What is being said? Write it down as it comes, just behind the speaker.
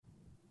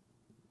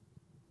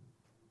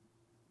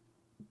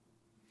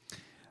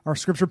Our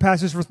scripture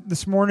passage for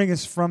this morning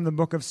is from the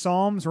book of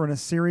Psalms. We're in a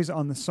series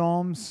on the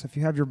Psalms. If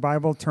you have your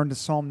Bible, turn to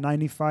Psalm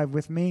 95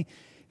 with me.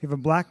 If you have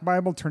a black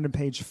Bible, turn to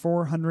page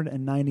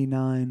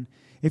 499.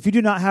 If you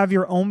do not have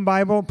your own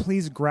Bible,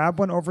 please grab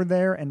one over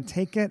there and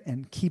take it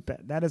and keep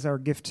it. That is our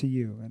gift to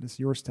you. That is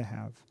yours to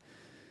have.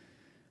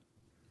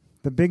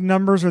 The big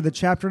numbers are the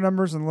chapter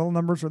numbers, and the little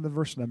numbers are the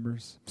verse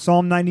numbers.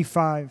 Psalm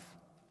 95.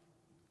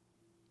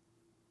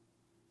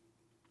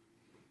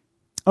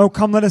 Oh,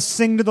 come, let us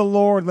sing to the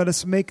Lord. Let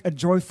us make a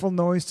joyful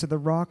noise to the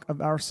rock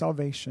of our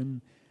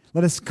salvation.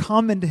 Let us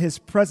come into his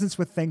presence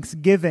with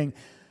thanksgiving.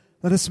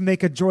 Let us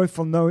make a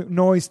joyful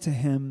noise to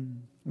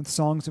him with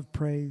songs of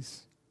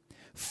praise.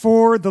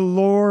 For the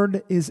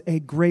Lord is a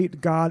great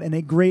God and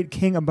a great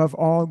King above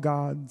all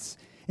gods.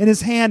 In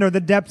his hand are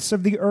the depths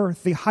of the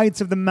earth. The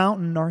heights of the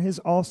mountain are his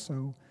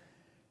also.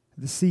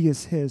 The sea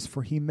is his,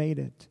 for he made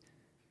it,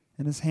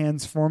 and his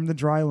hands formed the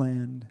dry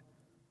land.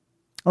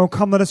 Oh,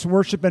 come, let us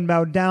worship and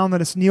bow down.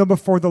 Let us kneel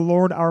before the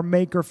Lord our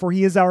Maker, for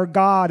he is our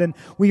God, and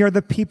we are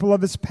the people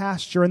of his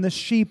pasture and the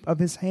sheep of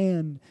his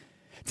hand.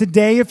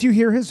 Today, if you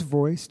hear his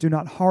voice, do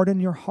not harden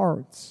your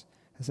hearts,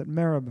 as at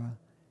Meribah,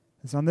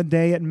 as on the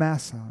day at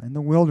Massah in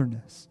the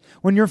wilderness,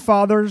 when your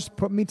fathers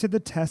put me to the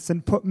test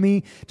and put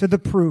me to the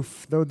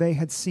proof, though they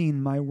had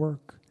seen my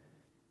work.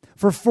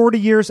 For 40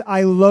 years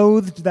I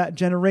loathed that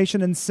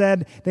generation and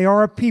said, they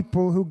are a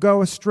people who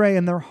go astray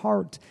in their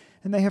heart,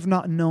 and they have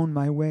not known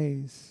my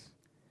ways.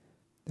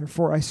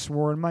 Therefore I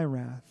swore in my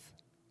wrath,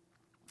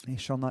 they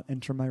shall not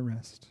enter my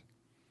rest.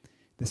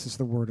 This is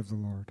the word of the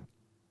Lord.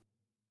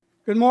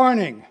 Good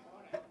morning.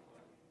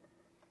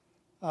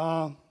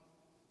 I'm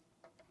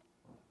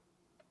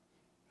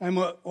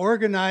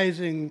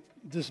organizing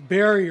this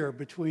barrier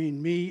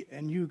between me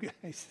and you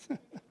guys.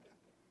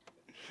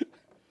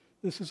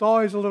 This is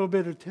always a little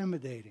bit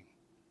intimidating.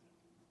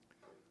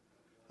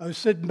 I was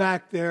sitting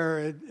back there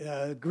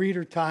at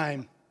greeter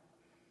time,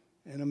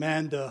 and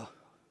Amanda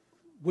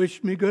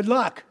wished me good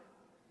luck.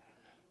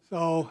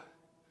 So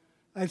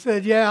I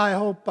said, yeah, I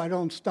hope I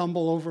don't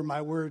stumble over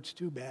my words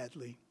too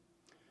badly.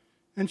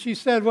 And she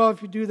said, well,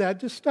 if you do that,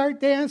 just start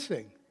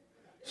dancing.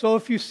 So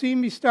if you see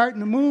me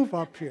starting to move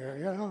up here,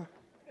 you know,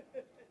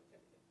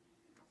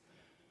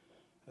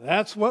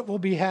 that's what will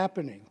be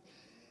happening.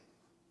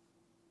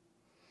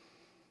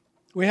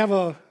 We have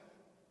a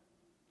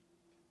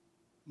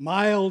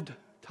mild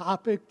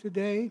topic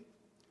today.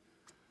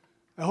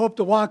 I hope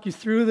to walk you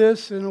through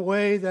this in a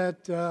way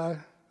that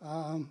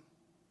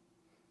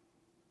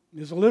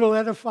is a little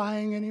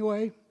edifying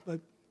anyway, but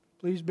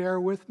please bear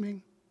with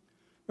me.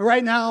 But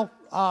right now,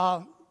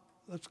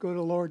 let's go to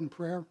the Lord in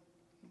prayer.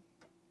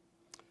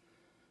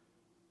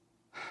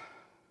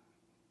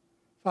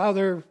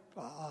 Father,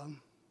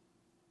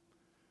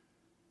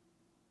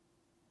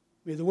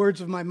 may the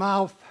words of my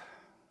mouth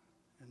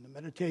and the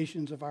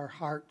meditations of our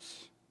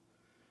hearts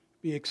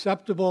be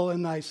acceptable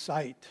in thy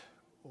sight,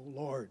 O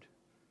Lord,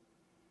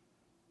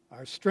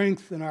 our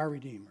strength and our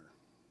Redeemer.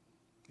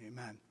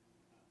 Amen.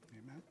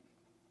 Amen.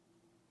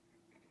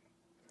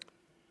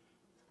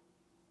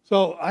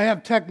 So I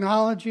have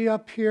technology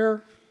up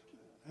here.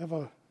 I have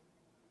a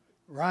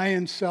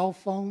Ryan cell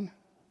phone.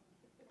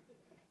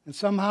 And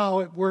somehow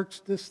it works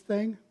this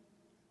thing.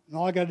 And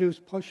all I got to do is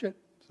push it.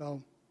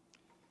 So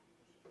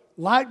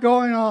a lot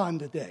going on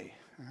today.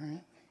 All right.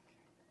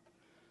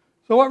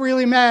 So what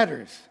really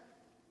matters?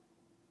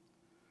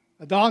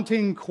 A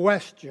daunting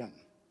question.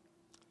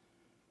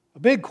 A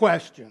big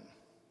question.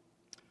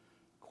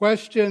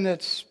 Question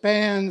that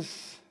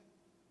spans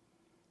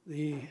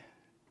the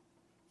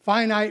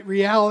finite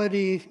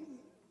reality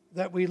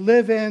that we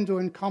live in to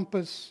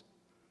encompass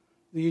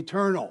the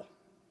eternal.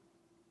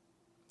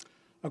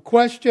 A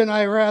question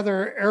I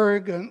rather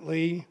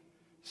arrogantly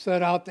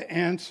set out to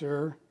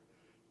answer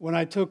when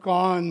I took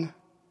on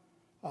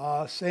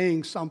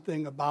saying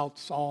something about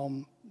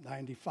Psalm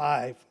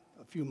 95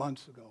 a few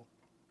months ago.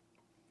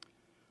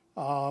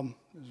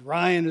 As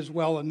Ryan as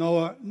well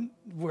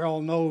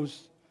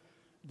knows,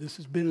 this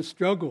has been a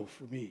struggle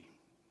for me.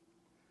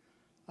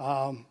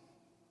 What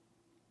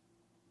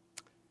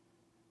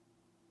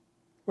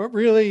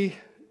really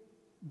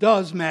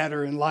does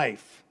matter in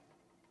life?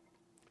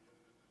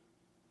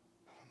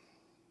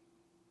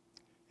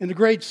 In the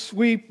great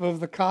sweep of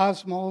the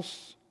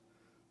cosmos,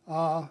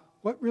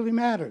 what really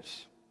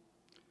matters?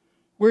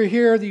 We're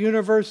here, the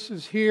universe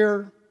is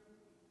here.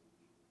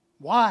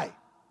 Why?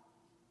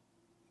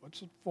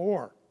 What's it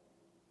for?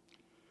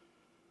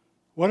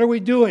 What are we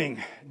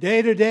doing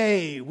day to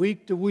day,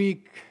 week to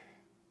week,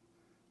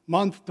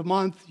 month to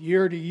month,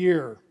 year to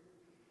year?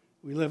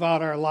 We live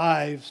out our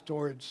lives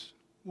towards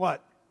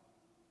what?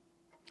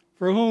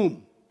 For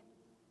whom?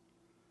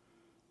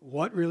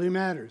 What really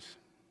matters?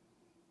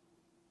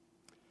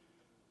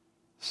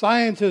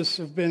 Scientists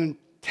have been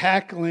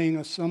tackling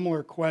a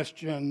similar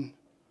question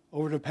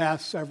over the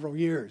past several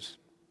years.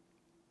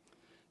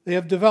 They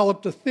have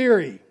developed a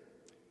theory.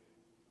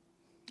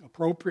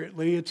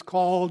 Appropriately, it's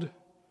called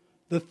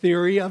the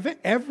theory of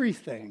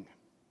everything.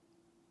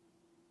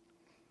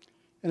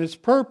 And its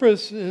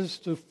purpose is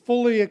to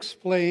fully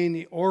explain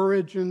the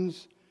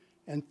origins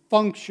and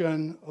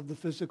function of the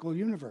physical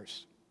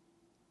universe.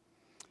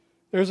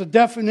 There's a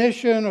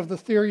definition of the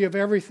theory of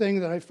everything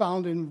that I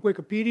found in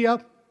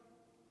Wikipedia,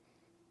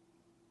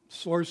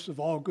 source of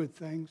all good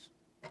things.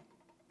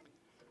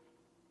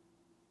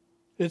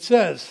 It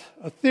says,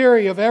 a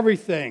theory of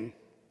everything,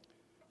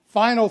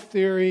 final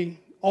theory,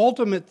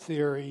 ultimate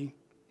theory,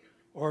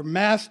 or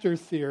master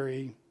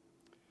theory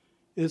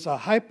is a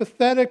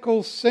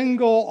hypothetical,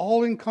 single,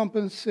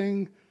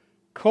 all-encompassing,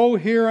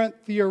 coherent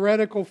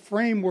theoretical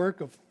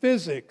framework of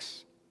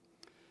physics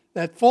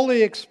that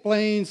fully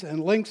explains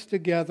and links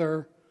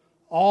together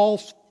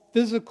all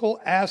physical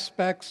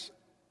aspects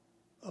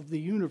of the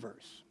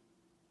universe.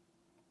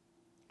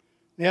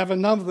 They have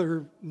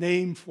another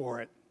name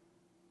for it,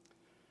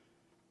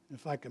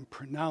 if I can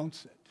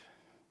pronounce it.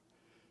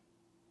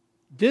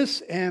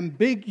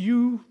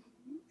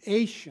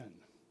 Disambiguation.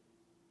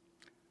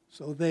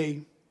 So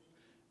they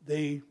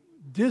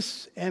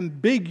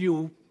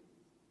disambiguous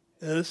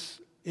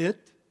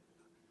it.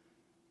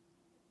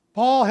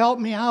 Paul, help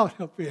me out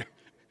up here.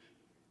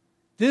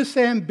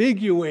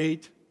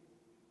 Disambiguate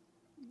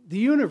the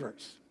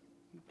universe.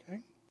 Okay?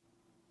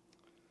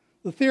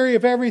 The theory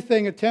of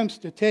everything attempts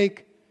to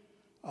take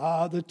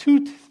the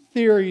two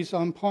theories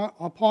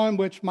upon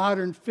which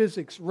modern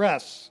physics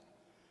rests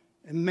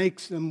and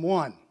makes them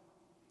one.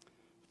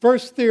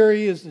 First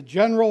theory is of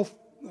general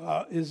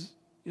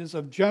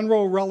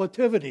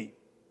relativity.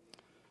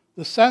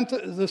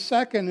 The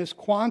second is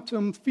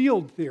quantum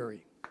field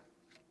theory.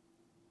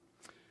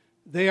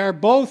 They are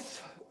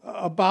both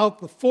about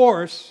the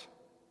force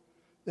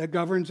that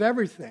governs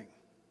everything.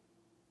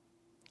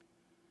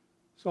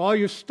 So all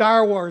you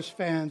Star Wars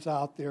fans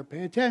out there,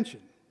 pay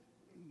attention.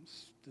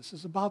 This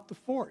is about the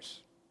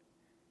force.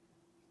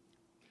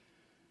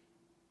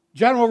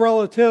 General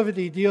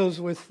relativity deals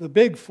with the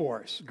big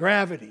force,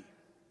 gravity,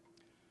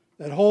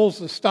 that holds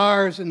the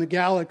stars and the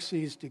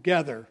galaxies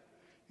together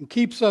and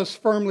keeps us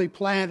firmly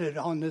planted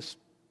on this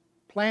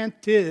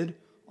planet.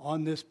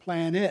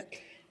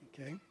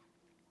 Okay?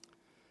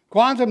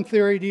 Quantum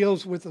theory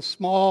deals with the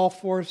small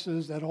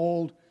forces that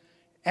hold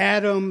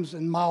atoms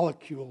and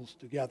molecules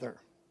together.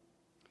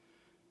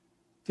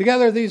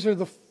 Together, these are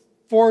the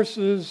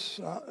forces.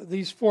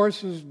 These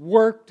forces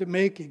work to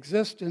make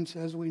existence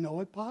as we know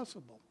it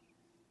possible.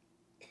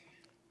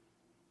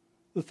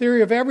 The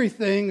theory of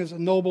everything is a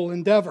noble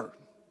endeavor.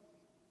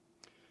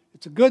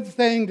 It's a good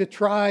thing to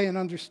try and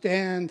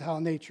understand how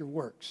nature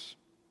works,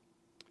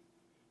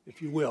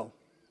 if you will.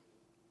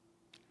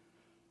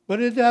 But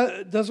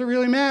it doesn't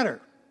really matter.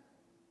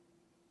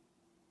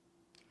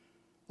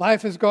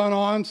 Life has gone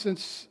on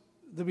since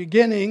the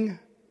beginning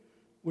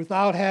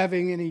without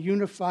having any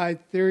unified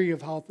theory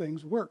of how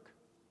things work.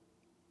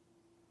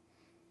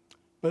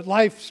 But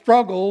life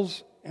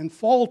struggles and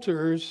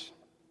falters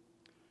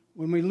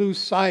when we lose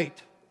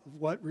sight of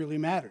what really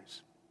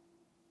matters.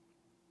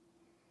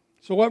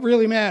 So what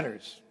really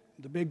matters?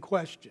 The big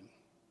question.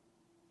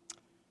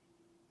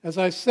 As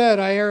I said,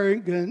 I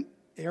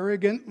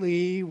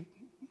arrogantly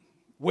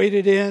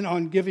waded in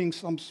on giving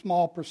some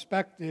small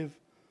perspective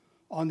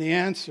on the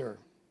answer.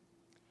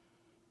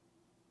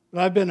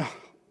 But I've been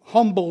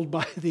humbled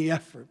by the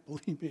effort,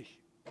 believe me.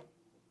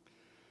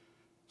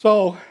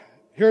 So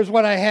here's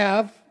what I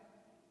have.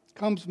 It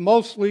comes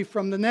mostly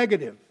from the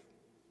negative.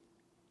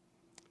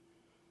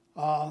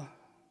 But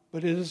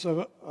it is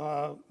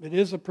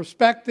a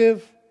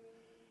perspective,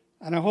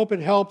 and I hope it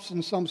helps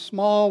in some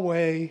small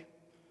way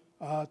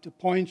to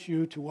point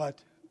you to what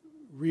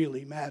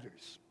really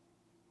matters.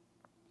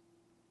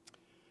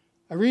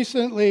 I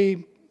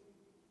recently...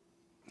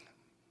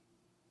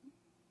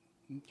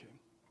 Okay.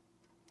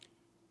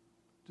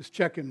 Just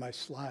checking my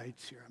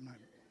slides here.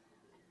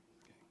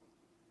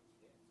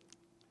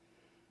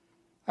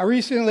 I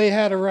recently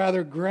had a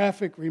rather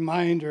graphic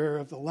reminder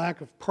of the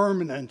lack of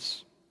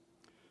permanence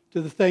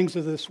to the things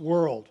of this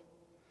world.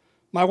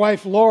 My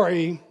wife,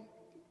 Lori,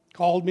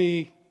 called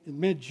me in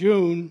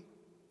mid-June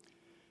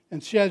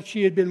and said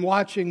she had been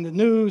watching the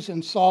news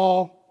and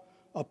saw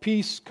a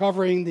piece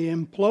covering the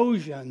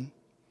implosion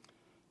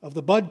of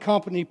the Bud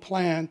Company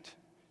plant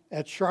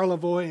at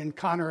Charlevoix and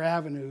Connor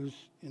Avenues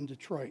in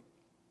Detroit.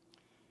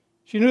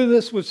 She knew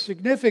this was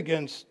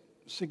significant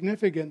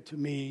to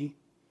me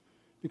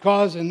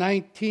because in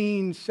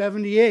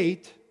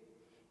 1978,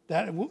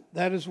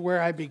 that is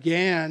where I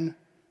began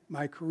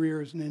my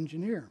career as an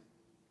engineer.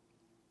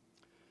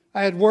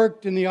 I had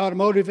worked in the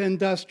automotive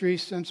industry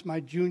since my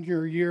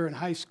junior year in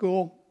high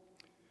school,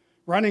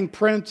 running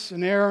prints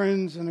and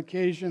errands and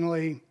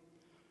occasionally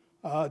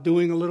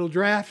doing a little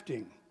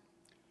drafting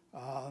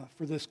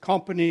for this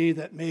company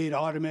that made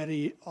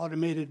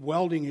automated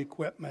welding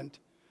equipment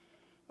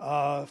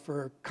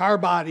for car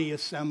body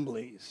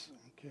assemblies.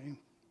 Okay.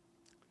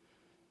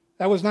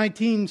 That was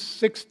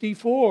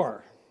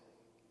 1964.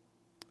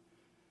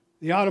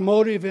 The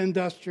automotive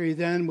industry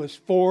then was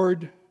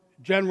Ford,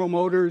 General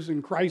Motors,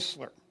 and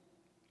Chrysler,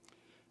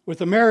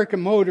 with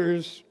American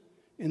Motors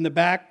in the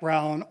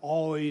background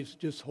always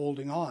just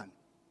holding on.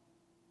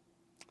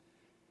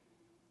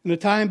 In the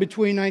time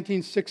between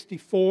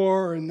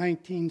 1964 and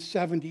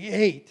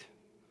 1978,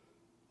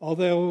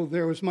 although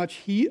there was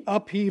much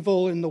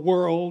upheaval in the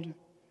world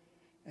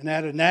and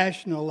at a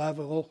national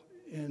level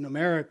in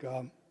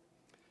America,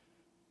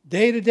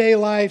 day-to-day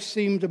life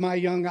seemed to my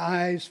young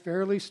eyes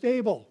fairly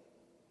stable.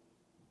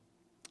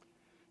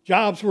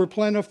 Jobs were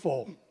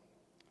plentiful,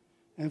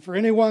 and for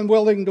anyone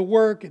willing to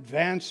work,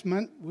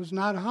 advancement was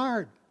not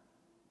hard.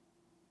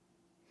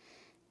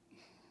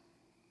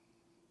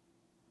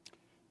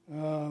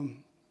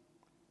 I'm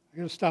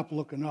going to stop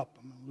looking up.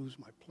 I'm going to lose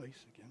my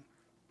place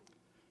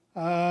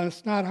again.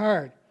 It's not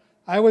hard.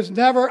 I was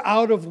never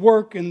out of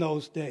work in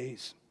those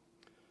days,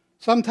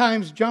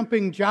 sometimes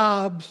jumping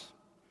jobs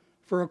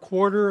for a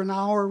quarter an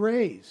hour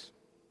raise.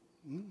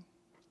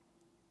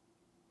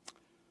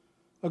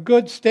 A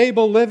good,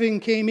 stable living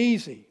came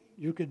easy.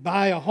 You could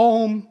buy a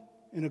home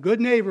in a good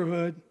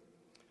neighborhood,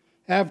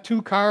 have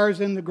 2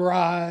 cars in the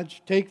garage,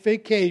 take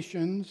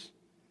vacations,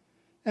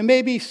 and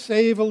maybe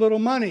save a little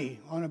money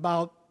on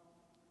about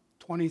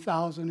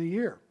 $20,000 a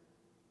year.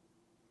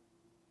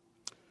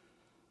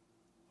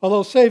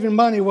 Although saving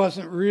money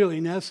wasn't really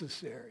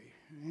necessary.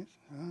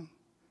 Because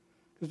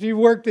if you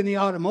worked in the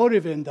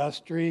automotive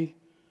industry,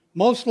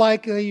 most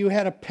likely you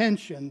had a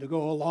pension to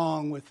go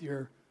along with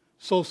your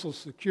Social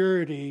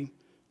Security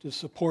to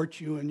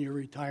support you in your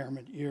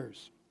retirement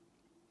years.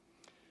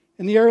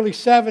 In the early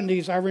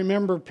 70s, I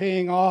remember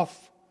paying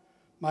off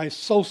my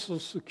Social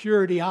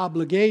Security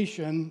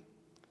obligation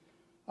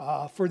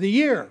for the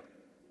year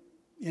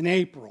in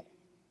April.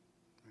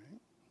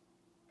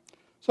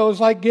 So it was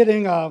like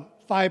getting a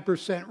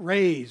 5%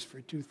 raise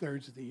for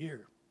 2/3 of the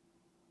year.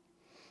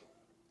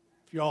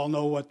 If you all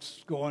know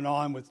what's going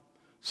on with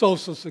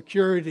Social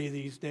Security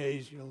these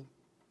days, you'll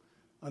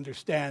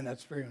understand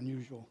that's very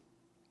unusual.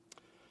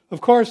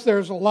 Of course,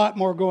 there's a lot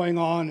more going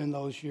on in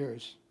those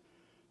years.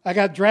 I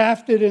got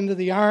drafted into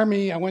the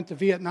Army. I went to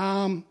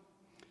Vietnam.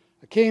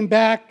 I came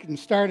back and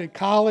started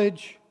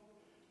college,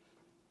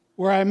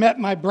 where I met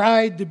my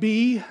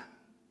bride-to-be,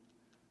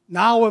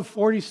 now of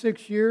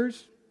 46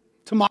 years,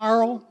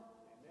 tomorrow.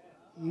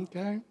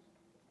 Okay.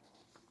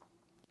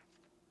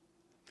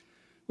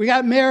 We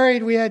got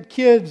married. We had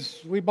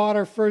kids. We bought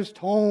our first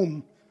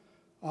home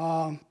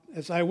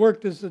as I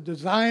worked as a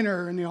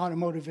designer in the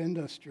automotive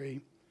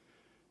industry.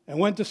 I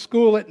went to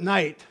school at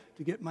night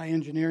to get my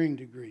engineering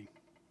degree.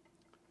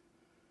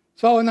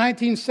 So in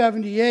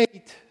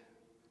 1978,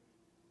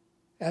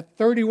 at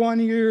 31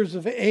 years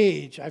of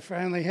age, I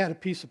finally had a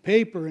piece of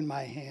paper in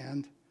my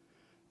hand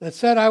that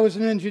said I was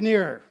an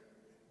engineer.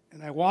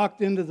 And I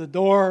walked into the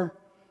door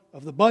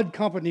of the Budd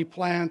Company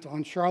plant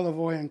on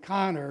Charlevoix and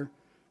Connor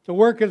to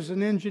work as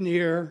an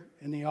engineer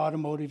in the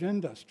automotive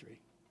industry.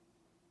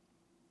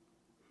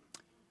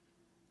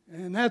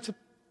 And that's a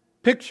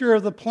picture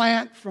of the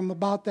plant from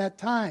about that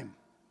time.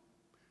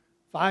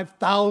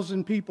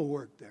 5,000 people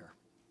worked there.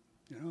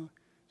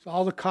 So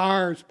all the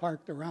cars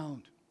parked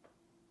around.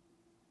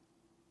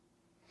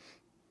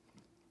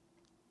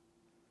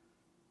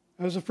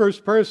 I was the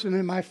first person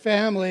in my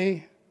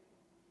family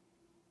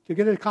to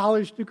get a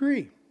college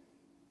degree.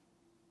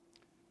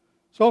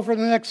 So for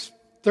the next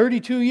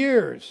 32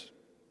 years,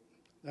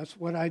 that's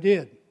what I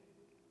did.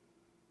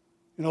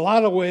 In a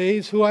lot of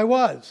ways, who I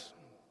was,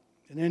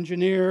 an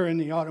engineer in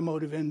the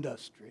automotive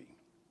industry.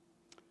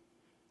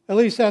 At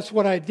least that's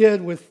what I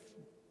did with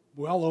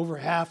well over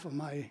half of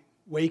my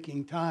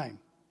waking time.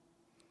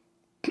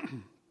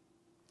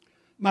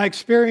 My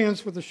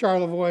experience with the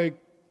Charlevoix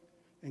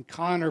and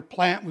Connor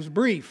plant was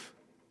brief.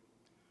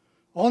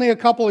 Only a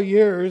couple of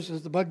years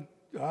as the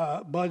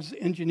Budd's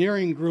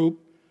engineering group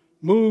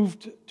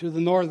moved to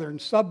the northern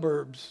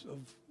suburbs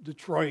of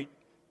Detroit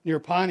near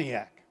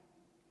Pontiac.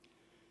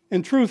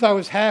 In truth, I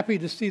was happy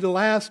to see the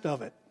last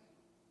of it.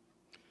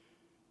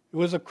 It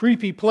was a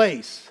creepy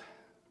place.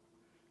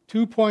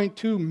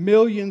 2.2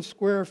 million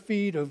square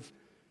feet of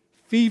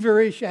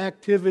feverish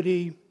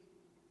activity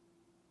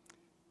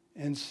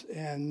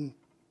and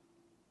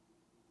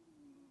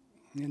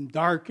in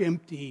dark,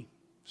 empty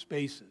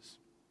spaces.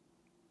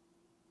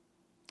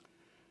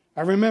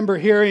 I remember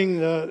hearing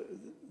the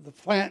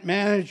plant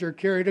manager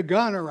carried a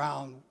gun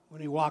around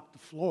when he walked the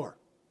floor.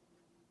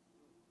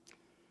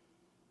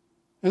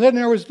 And then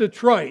there was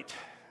Detroit.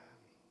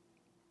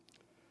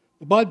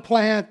 The Budd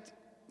plant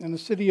and the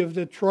city of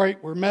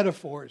Detroit were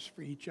metaphors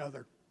for each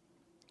other.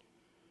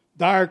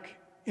 Dark,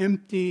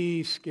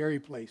 empty, scary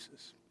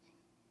places.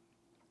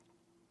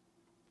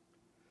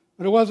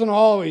 But it wasn't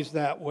always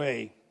that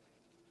way.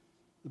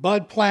 The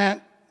Budd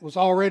plant was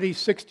already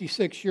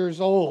 66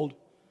 years old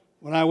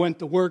when I went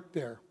to work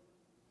there.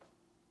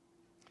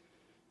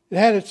 It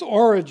had its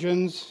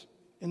origins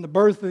in the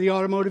birth of the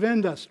automotive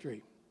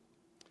industry.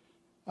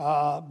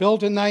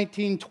 Built in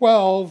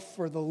 1912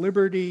 for the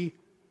Liberty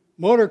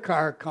Motor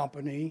Car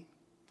Company,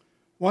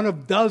 one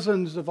of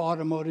dozens of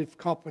automotive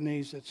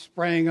companies that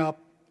sprang up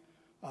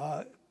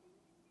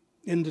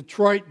in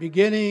Detroit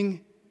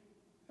beginning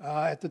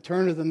at the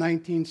turn of the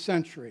 19th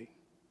century.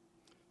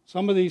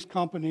 Some of these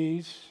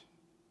companies,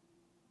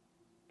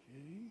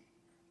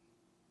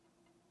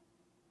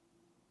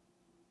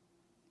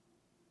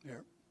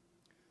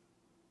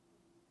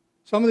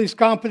 some of these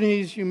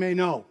companies you may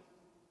know.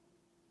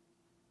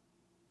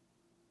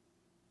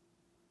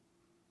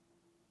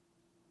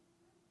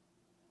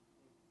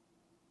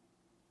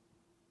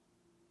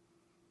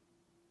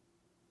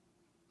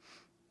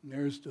 And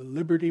there's the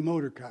Liberty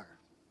motor car.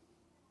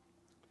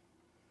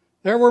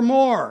 There were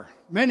more,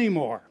 many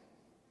more.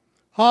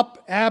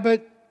 Hupp,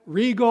 Abbott,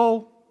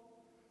 Regal,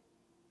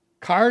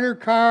 Carter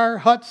Car,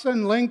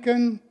 Hudson,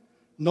 Lincoln,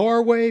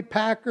 Norway,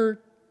 Packard,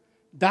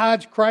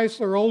 Dodge,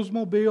 Chrysler,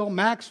 Oldsmobile,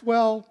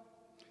 Maxwell,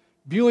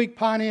 Buick,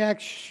 Pontiac,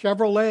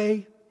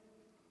 Chevrolet,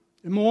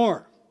 and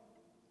more.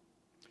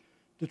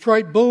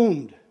 Detroit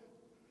boomed.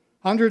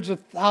 Hundreds of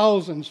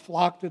thousands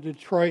flocked to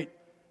Detroit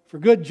for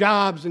good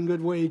jobs and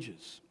good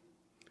wages.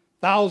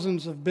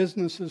 Thousands of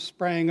businesses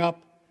sprang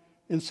up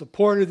in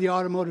support of the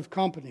automotive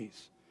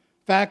companies.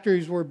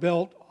 Factories were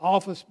built,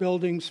 office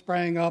buildings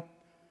sprang up,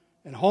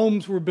 and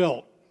homes were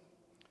built.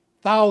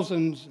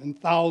 Thousands and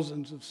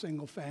thousands of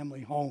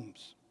single-family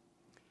homes.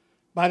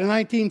 By the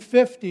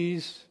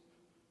 1950s,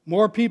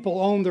 more people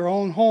owned their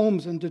own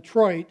homes in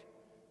Detroit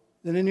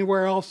than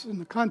anywhere else in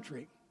the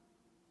country.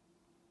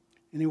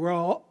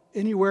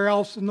 Anywhere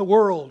else in the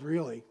world,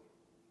 really.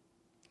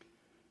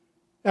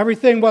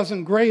 Everything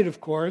wasn't great,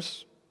 of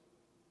course.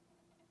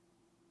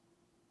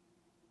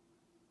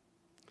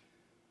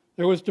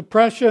 There was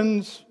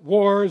depressions,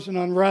 wars, and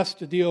unrest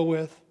to deal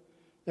with.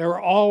 There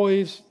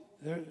was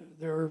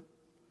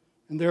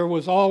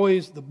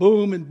always the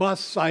boom and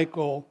bust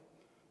cycle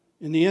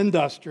in the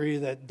industry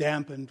that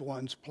dampened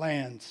one's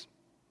plans.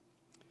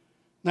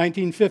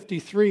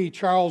 1953,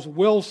 Charles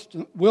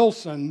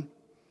Wilson,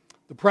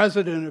 the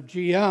president of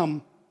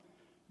GM,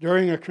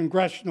 during a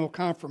congressional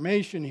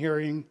confirmation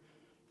hearing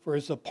for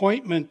his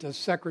appointment as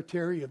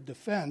Secretary of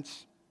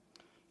Defense,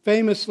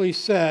 famously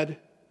said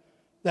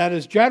that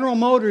as General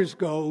Motors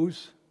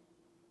goes,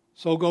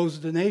 so goes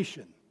the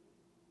nation.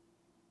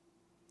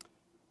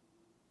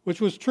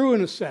 Which was true in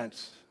a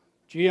sense.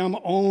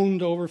 GM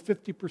owned over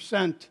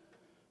 50%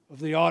 of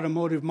the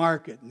automotive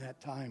market in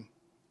that time.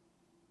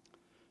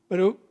 But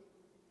it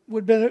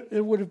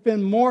would have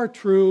been more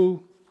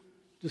true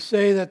to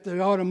say that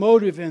the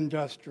automotive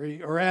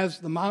industry, or as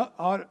the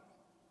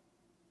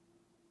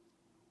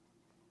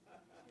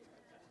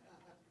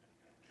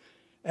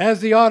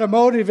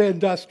automotive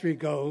industry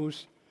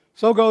goes,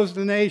 so goes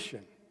the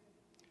nation.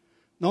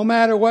 No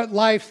matter what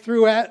life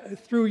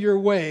threw your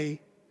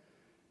way,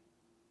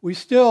 we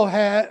still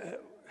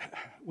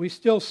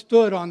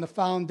stood on the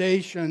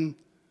foundation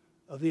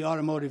of the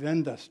automotive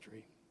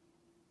industry.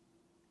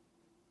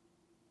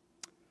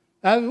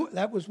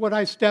 That was what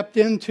I stepped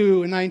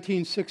into in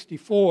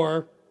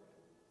 1964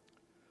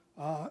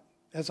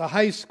 as a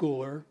high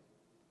schooler,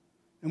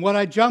 and what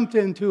I jumped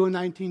into in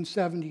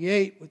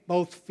 1978 with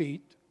both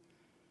feet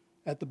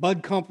at the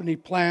Bud Company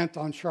plant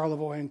on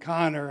Charlevoix and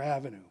Connor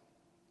Avenue.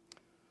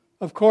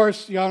 Of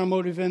course, the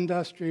automotive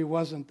industry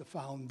wasn't the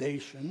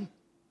foundation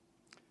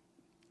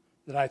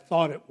that I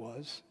thought it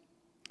was.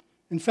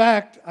 In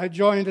fact, I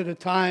joined at a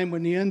time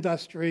when the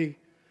industry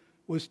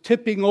was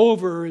tipping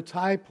over its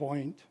high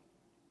point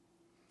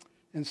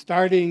and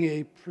starting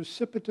a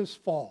precipitous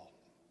fall.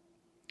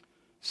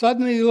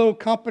 Suddenly, little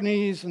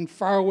companies in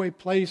faraway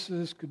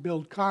places could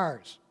build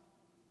cars.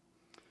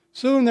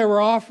 Soon there were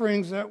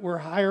offerings that were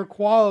higher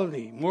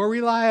quality, more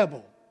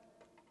reliable.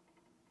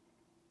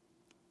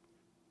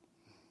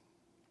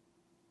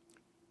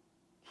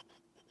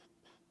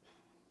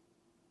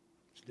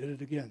 Did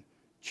it again.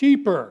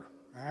 Cheaper,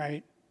 all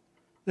right,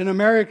 than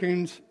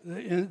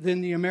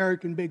the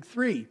American Big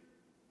Three,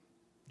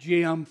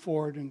 GM,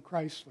 Ford, and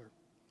Chrysler.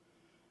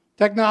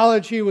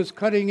 Technology was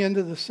cutting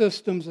into the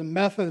systems and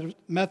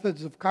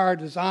methods of car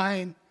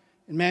design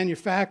and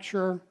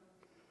manufacture.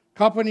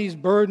 Companies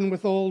burdened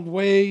with old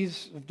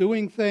ways of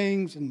doing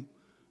things and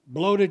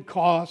bloated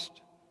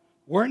cost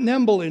weren't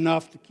nimble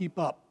enough to keep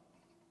up.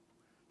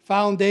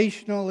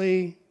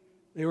 Foundationally,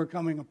 they were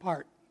coming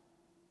apart.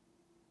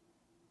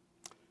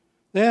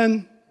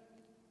 Then,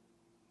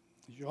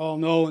 as you all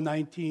know,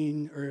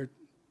 in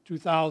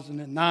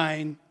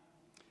 2009,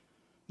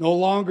 no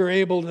longer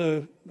able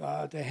to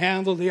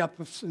handle the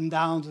ups and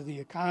downs of the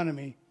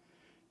economy,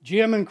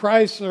 GM and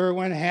Chrysler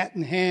went hat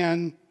in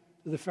hand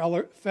to the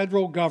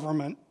federal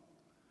government,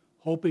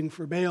 hoping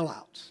for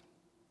bailouts.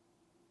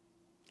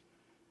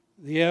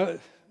 The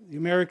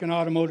American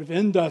automotive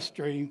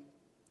industry,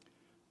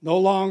 no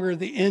longer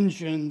the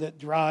engine that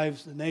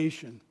drives the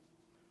nation,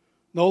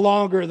 no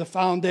longer the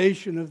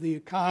foundation of the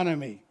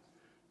economy,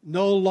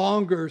 no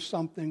longer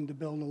something to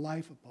build a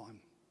life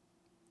upon.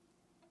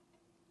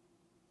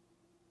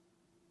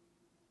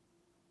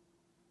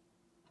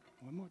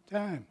 One more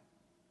time.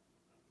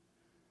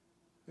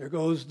 There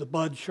goes the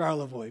Bud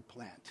Charlevoix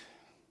plant.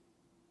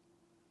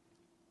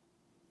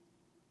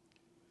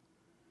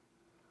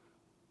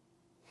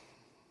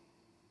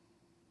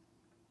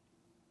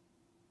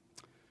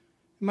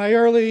 In my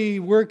early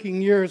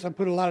working years, I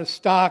put a lot of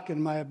stock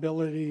in my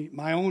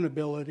own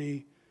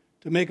ability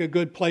to make a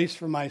good place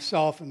for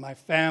myself and my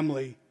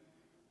family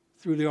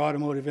through the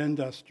automotive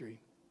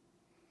industry.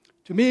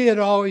 To me, it had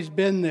always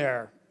been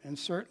there and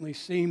certainly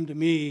seemed to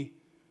me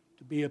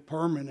to be a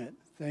permanent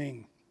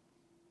thing.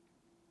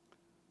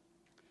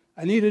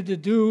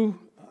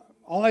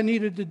 All I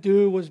needed to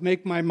do was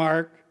make my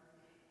mark,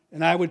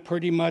 and I would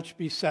pretty much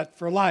be set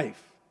for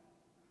life.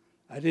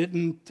 It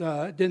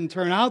didn't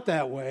turn out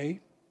that way,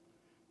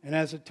 and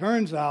as it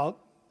turns out,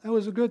 that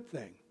was a good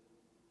thing.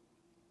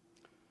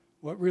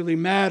 What really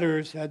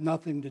matters had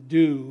nothing to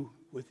do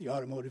with the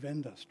automotive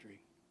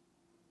industry.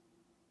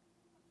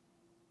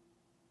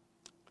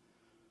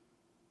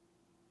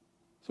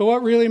 So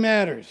what really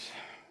matters?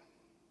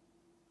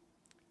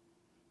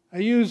 I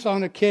use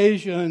on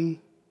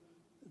occasion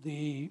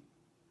the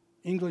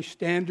English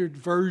Standard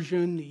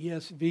Version, the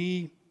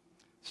ESV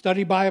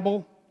study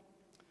Bible,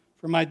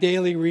 for my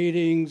daily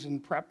readings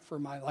and prep for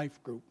my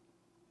life group.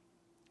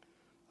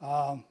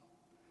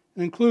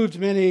 It includes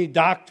many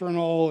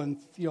doctrinal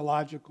and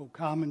theological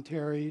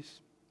commentaries.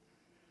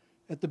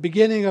 At the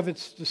beginning of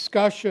its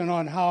discussion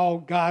on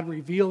how God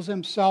reveals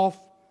himself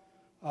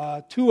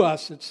to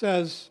us, it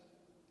says,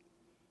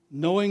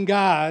 knowing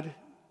God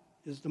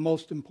is the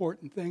most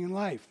important thing in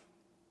life.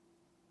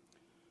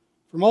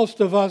 For most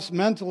of us,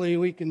 mentally,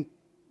 we can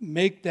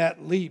make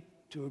that leap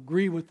to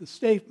agree with the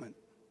statement.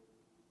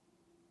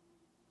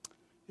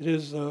 It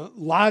is a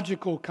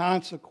logical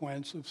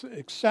consequence of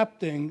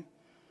accepting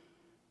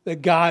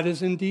that God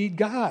is indeed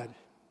God.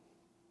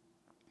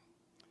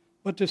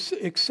 But to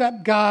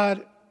accept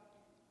God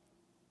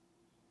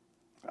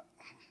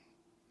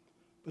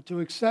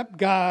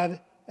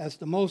as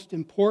the most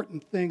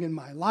important thing in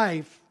my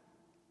life,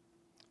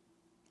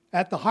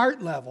 at the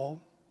heart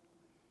level,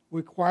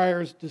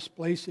 requires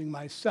displacing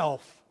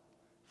myself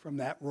from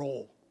that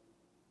role.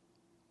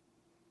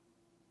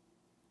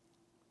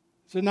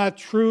 Is it not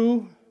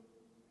true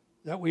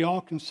that we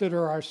all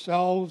consider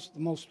ourselves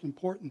the most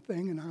important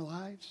thing in our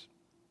lives?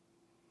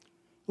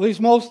 At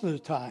least most of the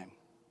time.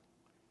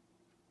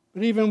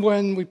 But even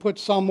when we put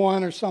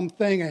someone or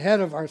something ahead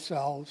of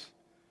ourselves,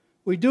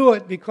 we do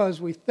it because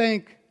we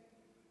think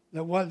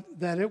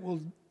that it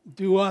will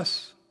do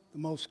us the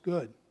most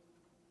good.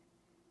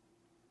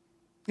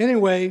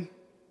 Anyway,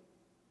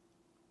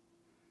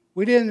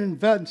 we didn't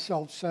invent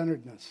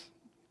self-centeredness.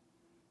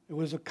 It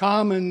was a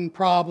common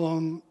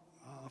problem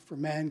for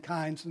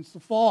mankind since the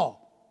fall.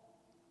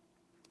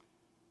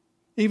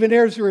 Even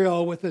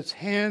Israel, with its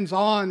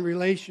hands-on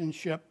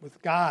relationship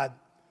with God,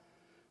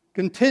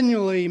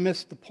 continually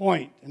missed the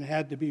point and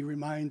had to be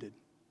reminded.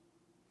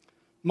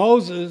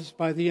 Moses,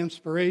 by the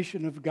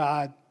inspiration of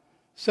God,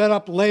 set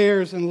up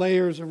layers and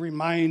layers of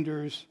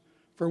reminders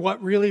for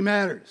what really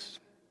matters.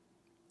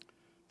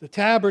 The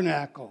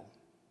tabernacle,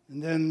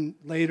 and then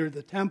later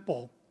the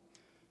temple,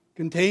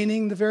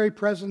 containing the very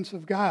presence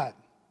of God.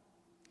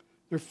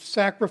 Their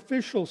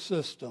sacrificial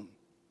system,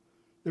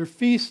 their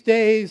feast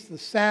days, the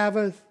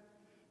Sabbath,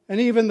 and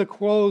even the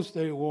clothes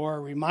they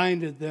wore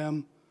reminded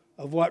them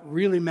of what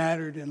really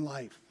mattered in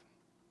life.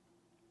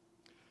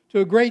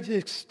 To a great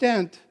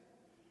extent,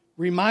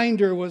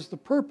 reminder was the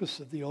purpose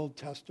of the Old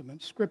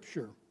Testament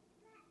scripture.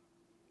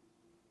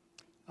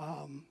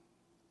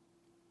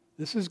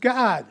 This is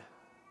God.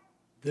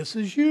 This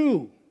is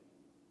you.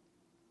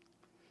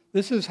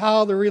 This is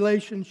how the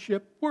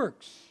relationship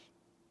works.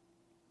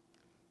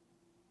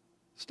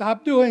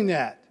 Stop doing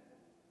that.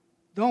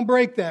 Don't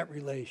break that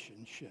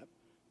relationship.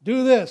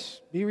 Do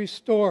this. Be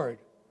restored.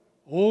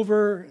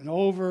 Over and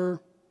over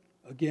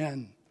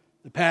again.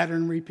 The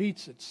pattern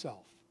repeats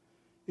itself.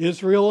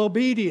 Israel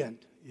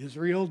obedient.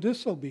 Israel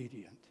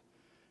disobedient.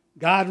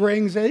 God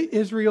rings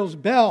Israel's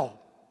bell.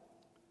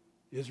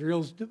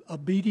 Israel's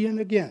obedient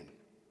again.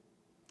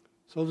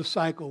 So the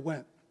cycle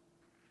went.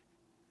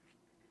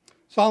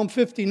 Psalm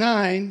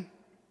 59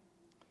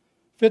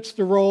 fits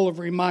the role of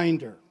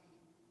reminder.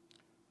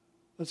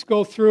 Let's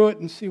go through it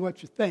and see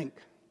what you think.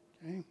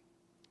 Okay?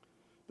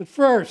 But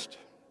first,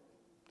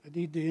 I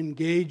need to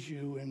engage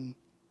you in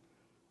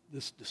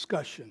this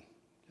discussion.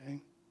 Okay?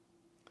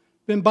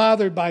 Been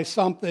bothered by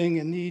something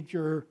and need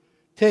your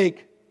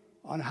take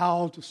on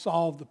how to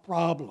solve the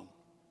problem.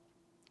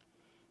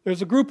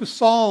 There's a group of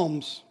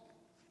psalms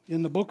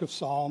in the book of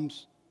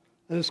Psalms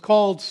that is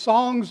called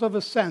Songs of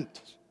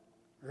Ascent,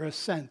 or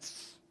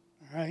Ascents.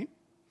 All right?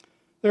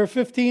 There are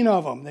 15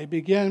 of them. They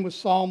begin with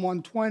Psalm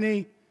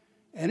 120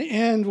 and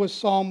end with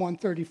Psalm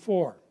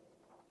 134.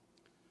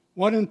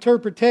 One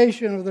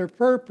interpretation of their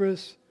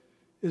purpose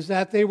is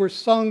that they were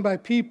sung by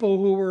people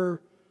who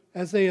were,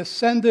 as they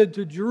ascended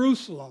to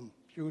Jerusalem.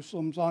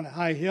 Jerusalem's on a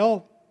high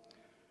hill,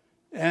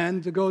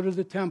 and to go to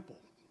the temple.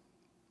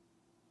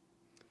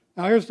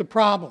 Now here's the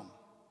problem.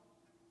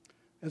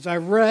 As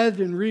I've read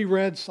and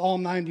reread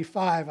Psalm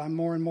 95, I'm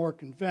more and more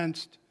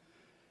convinced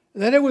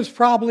that it was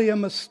probably a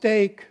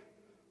mistake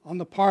on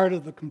the part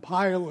of the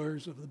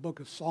compilers of the book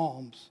of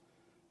Psalms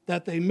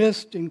that they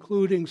missed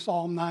including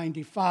Psalm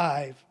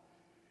 95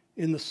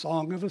 in the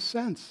Song of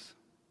Ascents.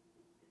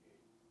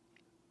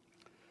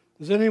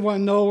 Does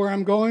anyone know where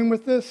I'm going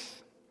with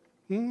this?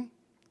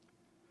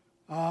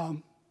 Does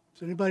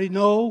anybody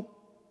know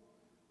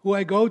who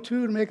I go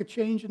to make a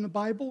change in the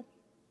Bible?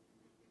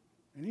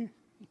 Any?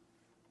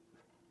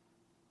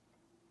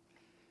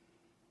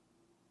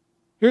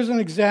 Here's an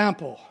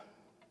example.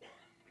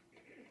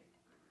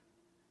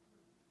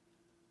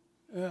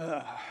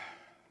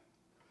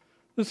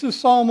 This is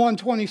Psalm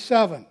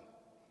 127.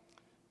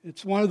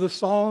 It's one of the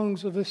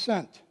songs of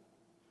ascent.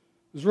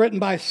 It was written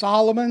by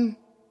Solomon,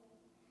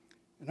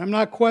 and I'm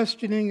not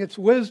questioning its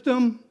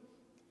wisdom,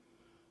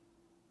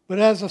 but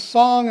as a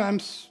song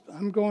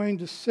I'm going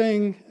to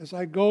sing as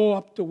I go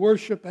up to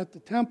worship at the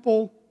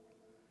temple,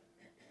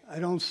 I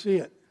don't see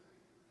it.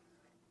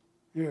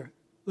 Here,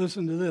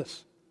 listen to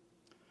this.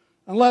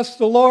 Unless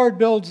the Lord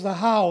builds the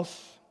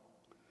house,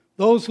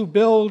 those who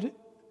build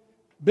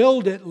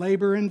it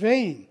labor in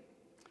vain.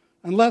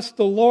 Unless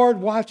the Lord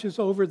watches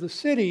over the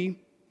city,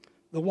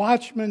 the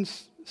watchman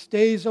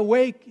stays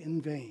awake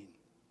in vain.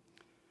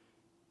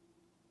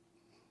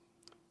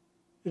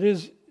 It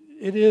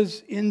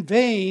is in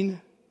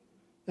vain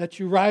that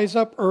you rise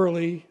up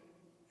early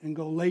and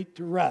go late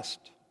to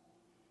rest,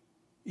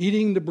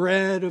 eating the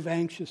bread of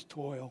anxious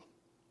toil.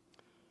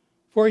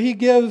 For he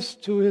gives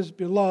to his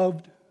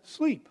beloved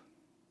sleep.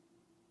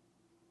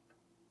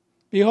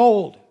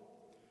 Behold,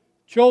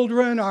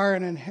 children are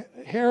a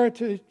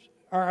heritage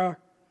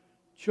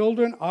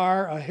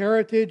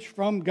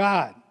from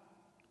God.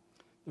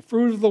 The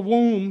fruit of the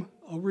womb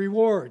a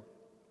reward.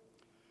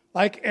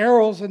 Like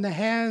arrows in the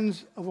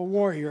hands of a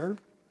warrior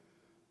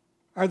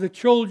are the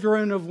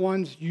children of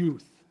one's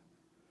youth.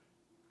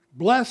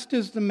 Blessed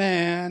is the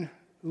man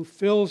who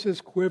fills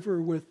his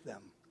quiver with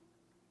them.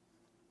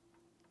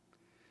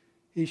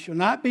 He shall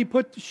not be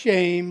put to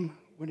shame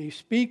when he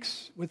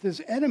speaks with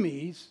his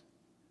enemies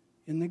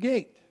in the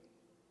gate.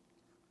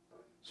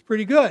 It's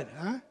pretty good,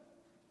 huh?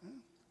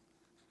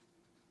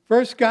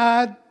 First,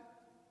 God's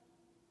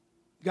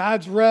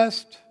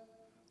rest,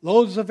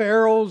 loads of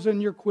arrows in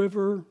your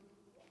quiver,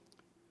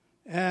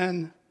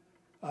 and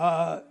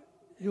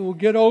you will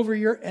get over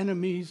your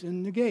enemies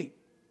in the gate.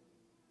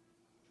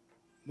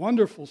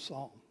 Wonderful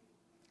psalm.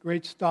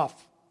 Great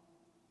stuff.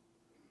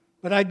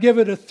 But I'd give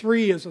it a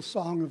 3 as a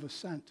song of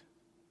ascent.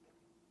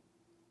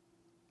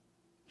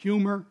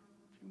 Humor.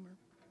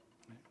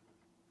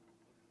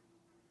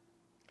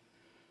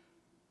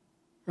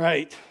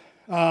 Right.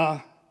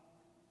 But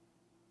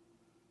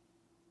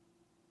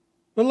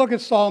look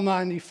at Psalm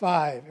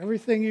 95.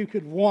 Everything you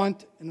could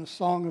want in a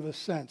song of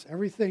ascent.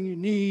 Everything you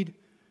need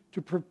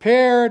to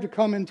prepare to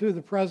come into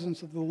the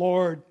presence of the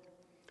Lord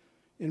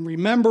in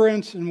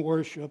remembrance and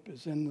worship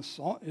is in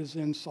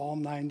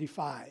Psalm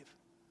 95.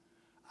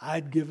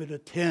 I'd give it a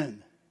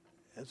 10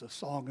 as a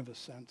song of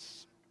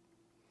ascents.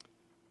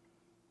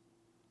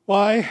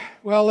 Why?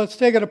 Well, let's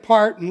take it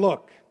apart and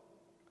look.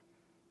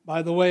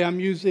 By the way, I'm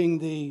using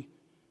the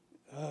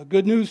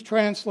Good News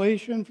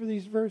translation for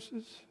these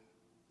verses.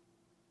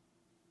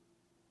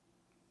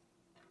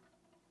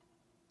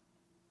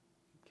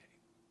 Okay.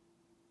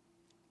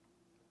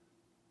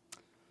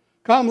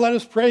 Come, let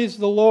us praise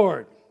the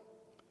Lord.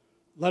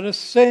 Let us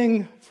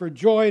sing for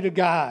joy to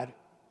God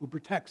who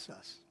protects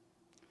us.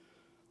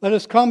 Let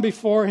us come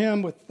before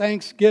him with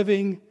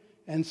thanksgiving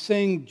and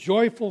sing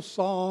joyful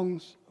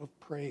songs of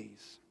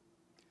praise.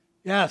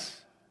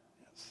 Yes.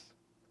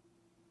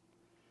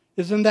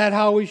 Isn't that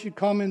how we should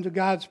come into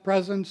God's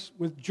presence?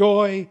 With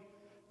joy,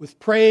 with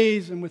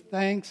praise, and with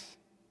thanks?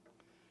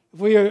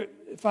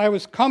 If I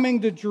was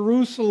coming to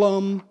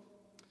Jerusalem,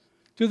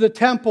 to the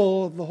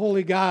temple of the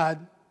Holy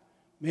God,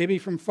 maybe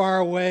from far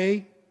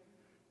away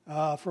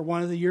for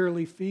one of the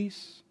yearly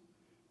feasts,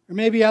 or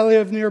maybe I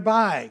live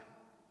nearby.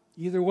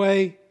 Either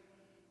way,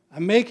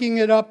 I'm making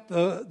it up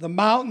the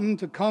mountain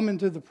to come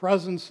into the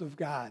presence of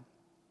God.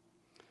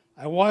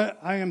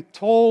 I am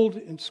told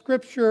in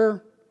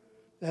Scripture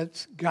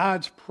that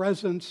God's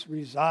presence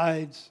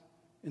resides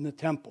in the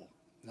temple.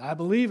 And I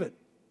believe it.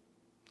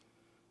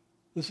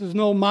 This is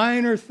no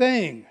minor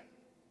thing,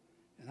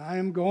 and I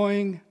am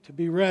going to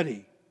be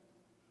ready.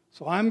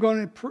 So I'm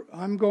going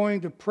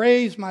to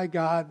praise my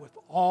God with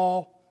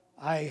all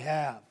I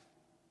have.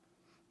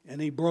 And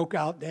he broke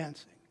out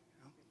dancing.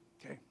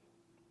 Okay.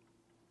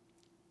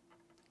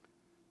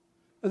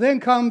 But then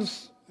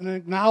comes an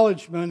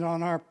acknowledgement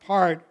on our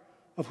part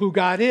of who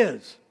God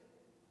is.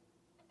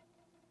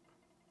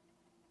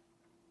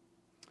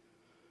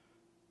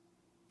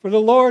 For the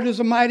Lord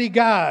is a mighty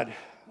God,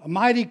 a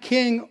mighty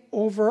king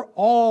over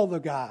all the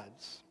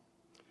gods.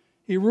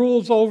 He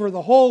rules over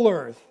the whole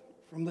earth,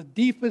 from the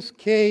deepest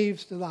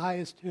caves to the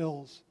highest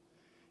hills.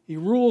 He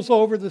rules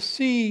over the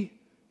sea,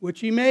 which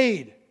he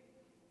made,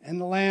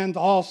 and the land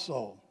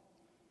also,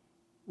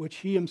 which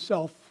he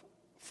himself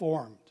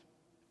formed.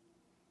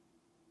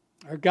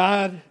 Our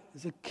God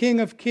is a King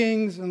of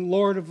kings and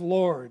Lord of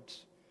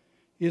lords.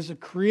 He is a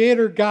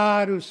creator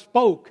God who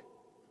spoke.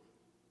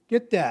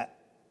 Get that.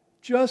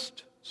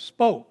 Just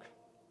spoke.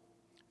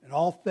 And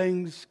all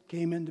things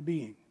came into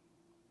being.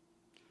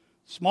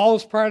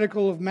 Smallest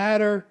particle of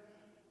matter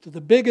to the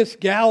biggest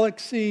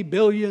galaxy,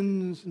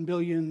 billions and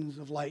billions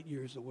of light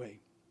years away.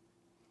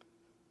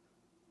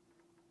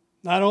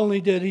 Not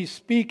only did he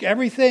speak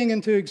everything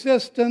into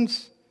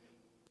existence,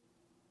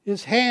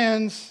 his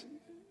hand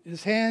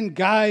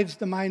guides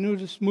the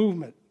minutest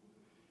movement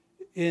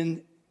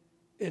in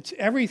its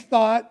every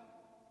thought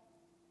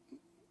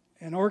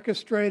and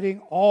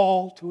orchestrating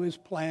all to his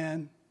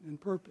plan and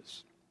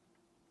purpose.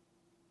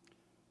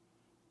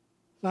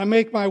 As I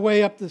make my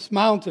way up this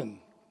mountain,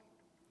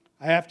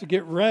 I have to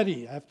get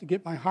ready. I have to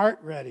get my heart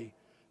ready.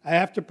 I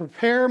have to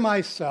prepare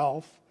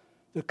myself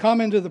to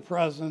come into the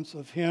presence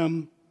of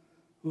Him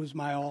who is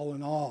my all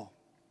in all.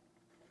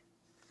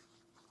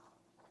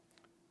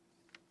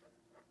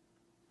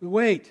 But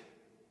wait.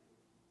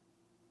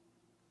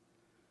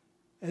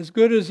 As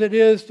good as it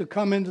is to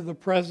come into the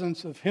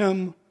presence of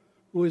Him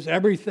who is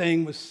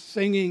everything with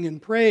singing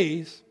and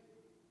praise,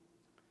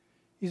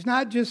 He's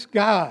not just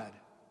God.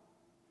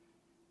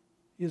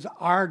 He's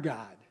our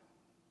God.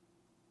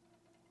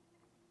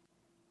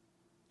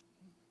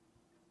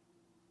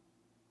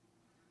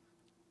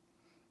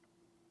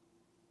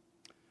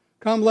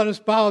 Come, let us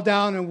bow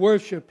down and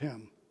worship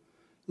Him.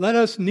 Let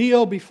us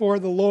kneel before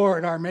the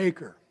Lord, our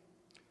Maker.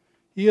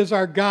 He is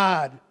our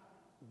God.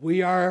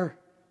 We are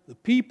the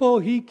people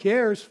He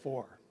cares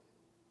for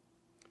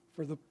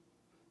the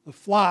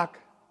flock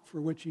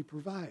for which He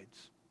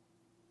provides.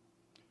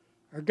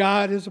 Our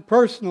God is a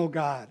personal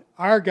God,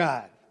 our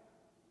God.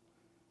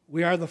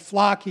 We are the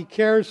flock He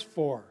cares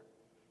for.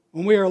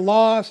 When we are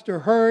lost or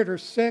hurt or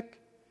sick,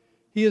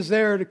 He is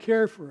there to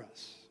care for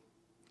us.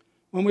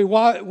 When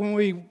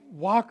we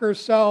walk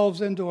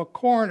ourselves into a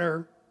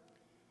corner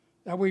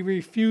that we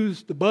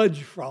refuse to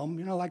budge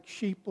from, like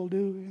sheep will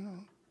do,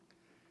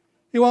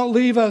 He won't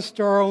leave us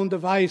to our own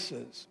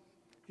devices.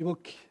 He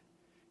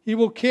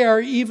will care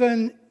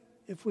even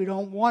if we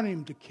don't want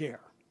Him to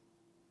care.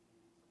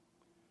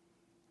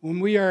 When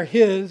we are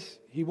His,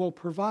 He will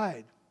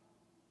provide.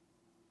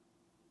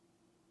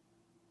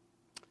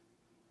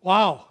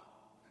 Wow.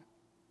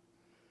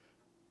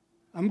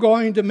 I'm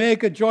going to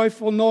make a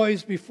joyful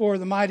noise before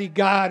the mighty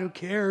God who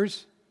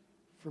cares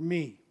for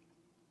me.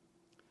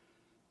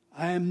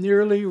 I am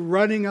nearly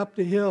running up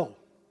the hill.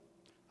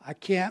 I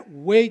can't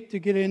wait to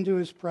get into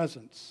His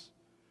presence.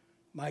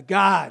 My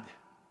God,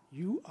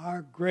 You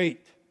are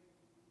great.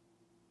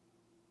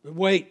 But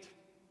wait,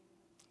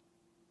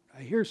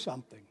 I hear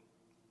something.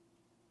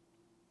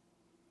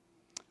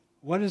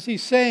 What is He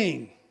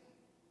saying?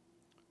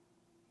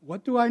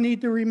 What do I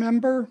need to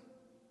remember?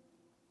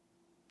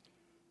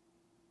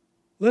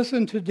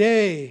 Listen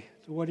today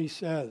to what He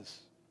says.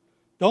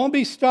 Don't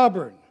be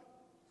stubborn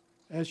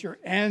as your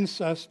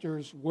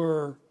ancestors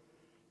were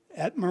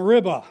at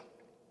Meribah,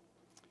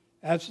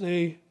 as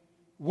they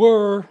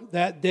were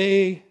that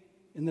day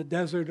in the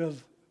desert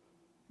of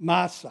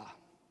Massah.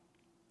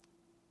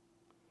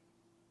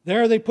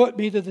 There they put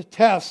me to the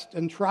test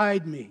and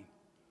tried me,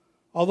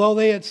 although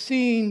they had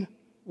seen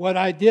what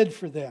I did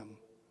for them.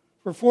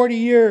 For 40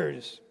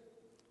 years,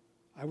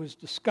 I was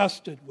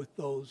disgusted with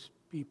those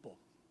people.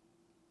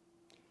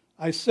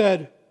 I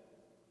said,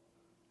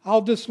 how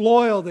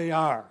disloyal they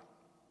are.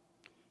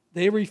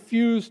 They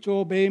refuse to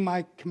obey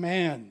my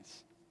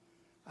commands.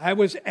 I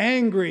was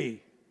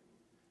angry,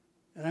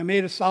 and I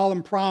made a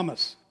solemn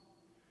promise.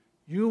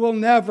 You will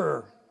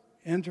never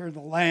enter the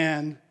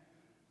land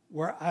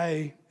where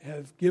I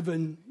have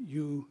given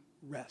you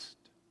rest.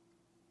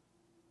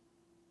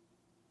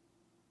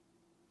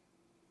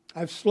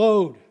 I've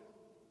slowed.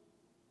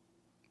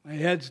 My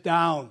head's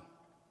down.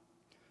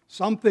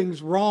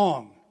 Something's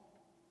wrong.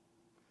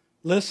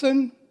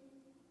 Listen.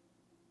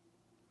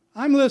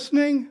 I'm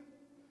listening.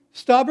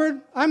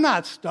 Stubborn? I'm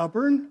not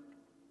stubborn.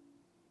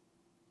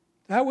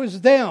 That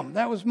was them.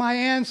 That was my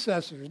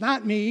ancestors,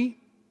 not me.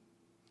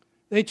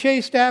 They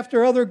chased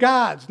after other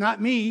gods,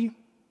 not me.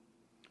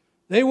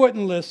 They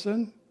wouldn't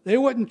listen. They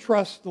wouldn't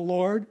trust the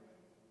Lord,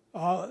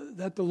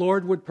 that the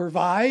Lord would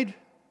provide.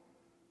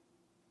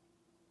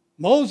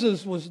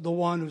 Moses was the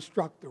one who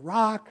struck the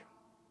rock.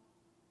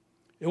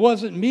 It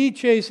wasn't me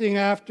chasing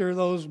after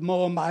those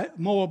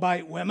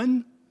Moabite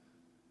women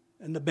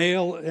and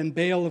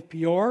Baal of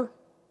Peor.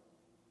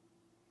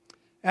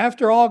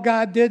 After all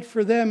God did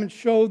for them and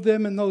showed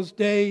them in those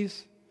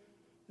days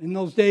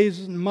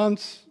and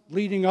months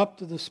leading up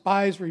to the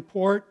spies'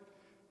 report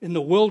in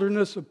the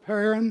wilderness of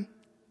Paran,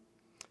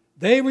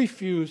 they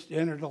refused to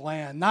enter the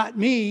land, not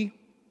me.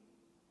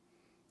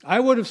 I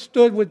would have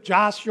stood with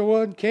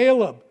Joshua and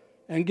Caleb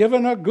and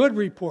given a good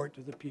report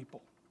to the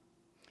people.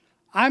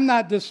 I'm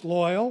not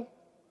disloyal.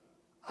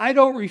 I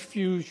don't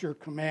refuse your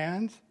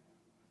commands.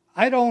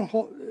 Don't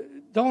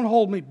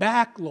hold me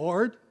back,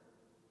 Lord.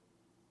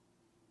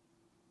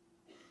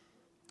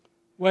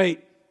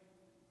 Wait.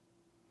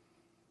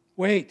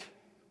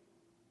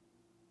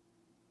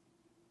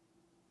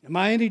 Am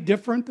I any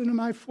different than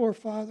my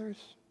forefathers?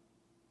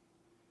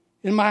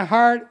 In my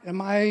heart,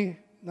 am I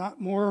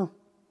not more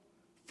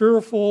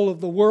fearful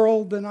of the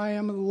world than I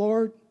am of the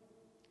Lord?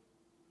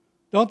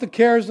 Don't the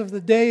cares of the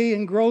day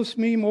engross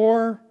me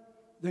more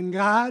than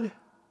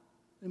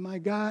my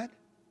God?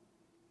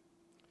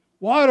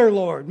 Water,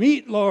 Lord,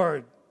 meat,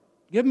 Lord,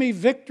 give me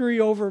victory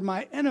over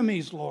my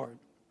enemies, Lord.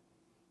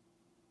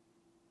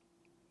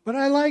 But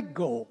I like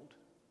gold.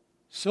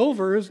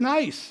 Silver is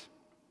nice.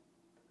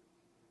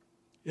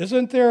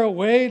 Isn't there a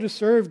way to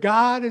serve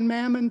God and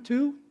mammon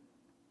too?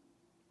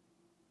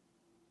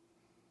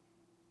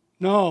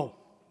 No,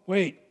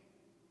 wait.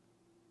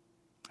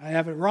 I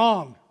have it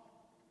wrong.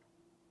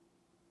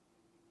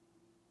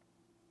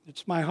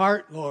 It's my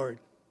heart, Lord.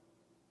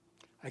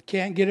 I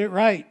can't get it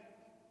right.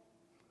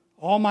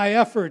 all my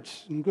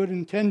efforts and good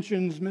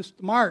intentions missed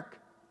the mark.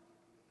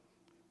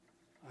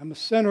 I'm a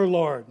sinner,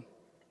 Lord.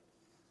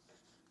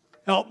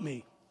 Help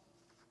me.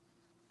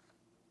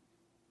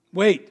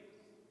 Wait,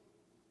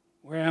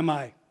 where am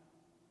I?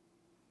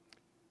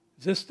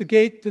 Is this the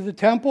gate to the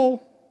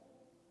temple?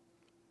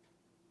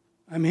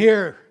 I'm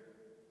here.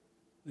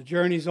 The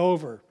journey's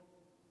over.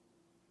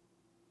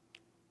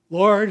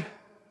 Lord,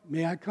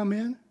 may I come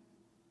in?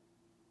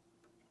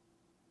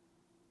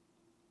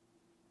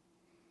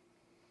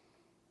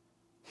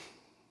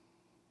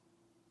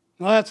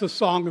 Well, that's a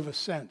song of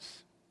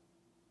ascents.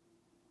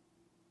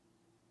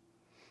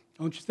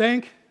 Don't you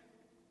think?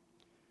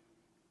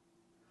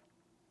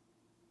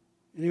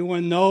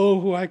 Anyone know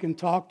who I can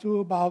talk to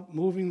about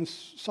moving the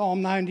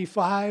Psalm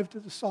 95 to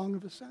the Song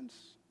of Ascents?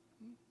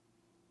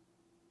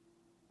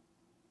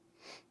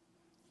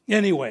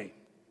 Anyway,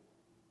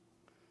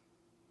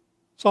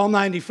 Psalm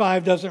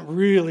 95 doesn't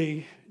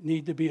really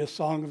need to be a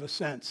song of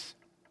ascents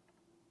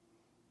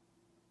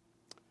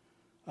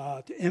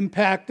to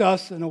impact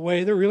us in a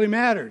way that really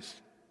matters.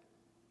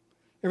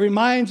 It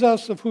reminds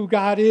us of who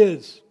God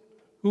is,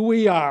 who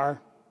we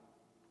are,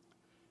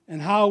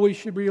 and how we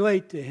should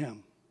relate to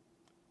Him.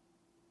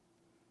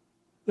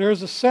 There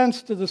is a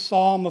sense to the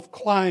psalm of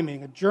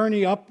climbing, a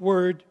journey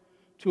upward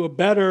to a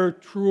better,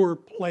 truer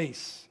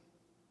place.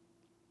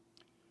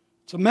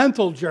 It's a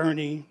mental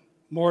journey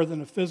more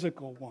than a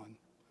physical one,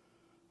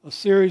 a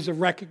series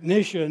of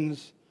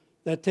recognitions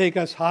that take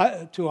us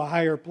to a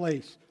higher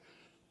place.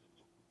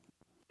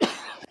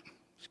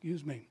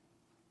 Excuse me.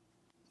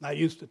 Not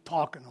used to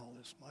talking all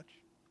this much.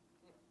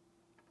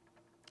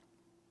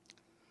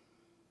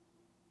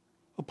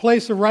 A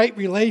place of right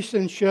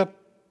relationship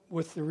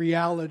with the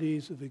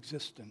realities of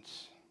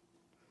existence.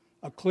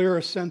 A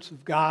clearer sense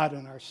of God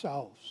and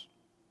ourselves.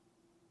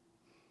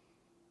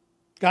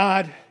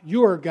 God,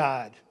 you are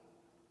God.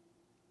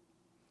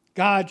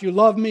 God, you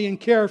love me and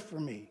care for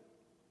me.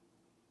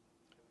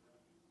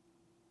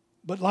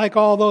 But like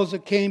all those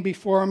that came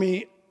before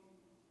me,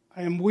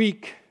 I am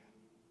weak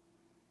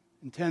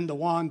and tend to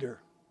wander.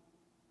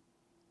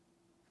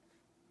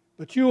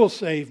 But you will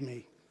save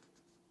me.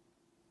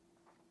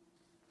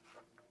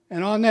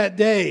 And on that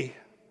day,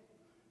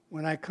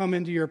 when I come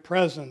into your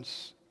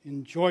presence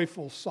in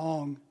joyful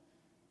song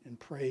and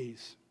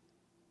praise.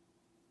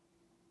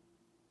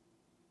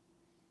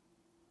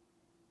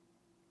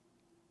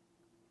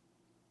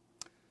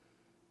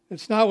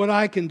 It's not what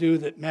I can do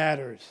that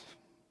matters.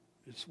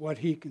 It's what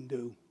He can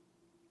do.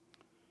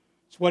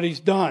 It's what He's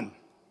done.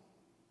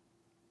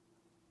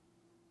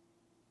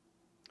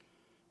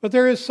 But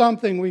there is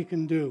something we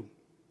can do.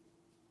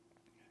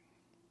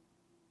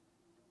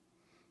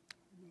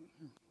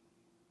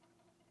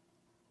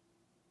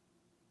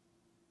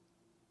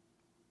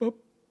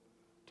 Oop,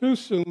 too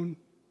soon.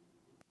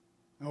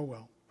 Oh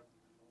well.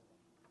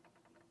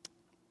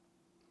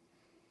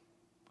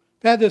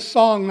 I've had this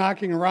song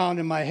knocking around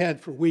in my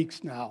head for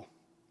weeks now.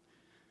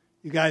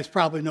 You guys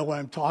probably know what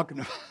I'm talking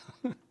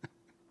about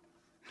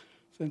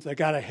since I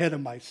got ahead of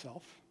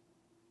myself.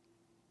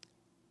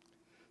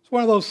 It's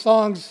one of those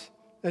songs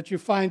that you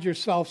find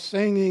yourself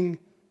singing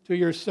to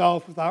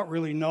yourself without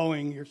really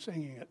knowing you're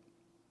singing it.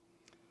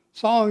 The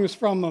song is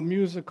from the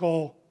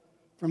musical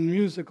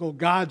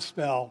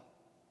Godspell,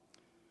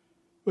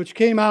 which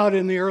came out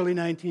in the early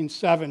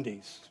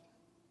 1970s.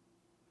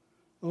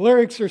 The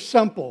lyrics are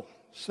simple,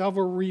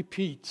 several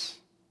repeats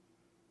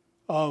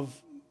of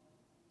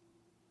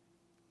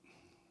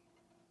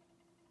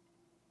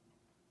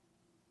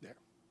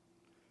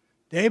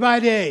day by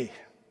day,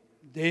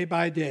 day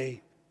by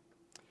day.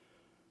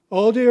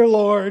 Oh, dear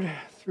Lord,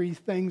 three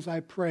things I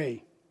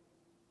pray.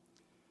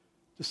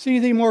 To see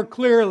Thee more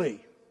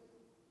clearly,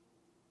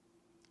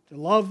 to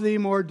love Thee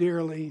more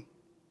dearly,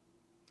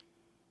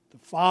 to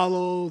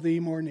follow Thee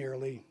more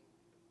nearly,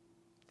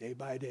 day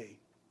by day.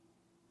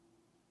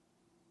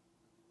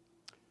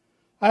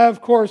 I,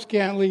 of course,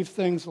 can't leave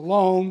things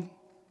alone,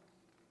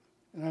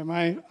 and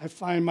I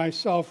find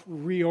myself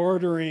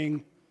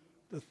reordering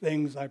the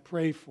things I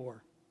pray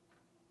for.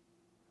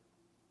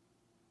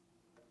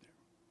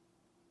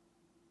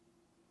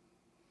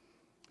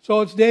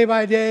 So it's day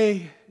by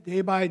day, day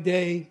by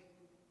day.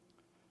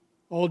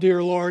 Oh,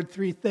 dear Lord,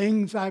 three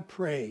things I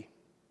pray.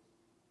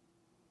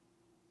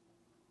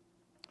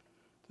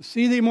 To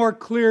see Thee more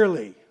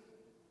clearly,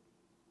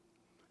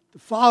 to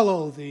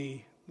follow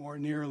Thee more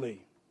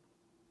nearly,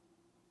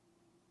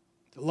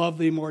 to love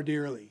Thee more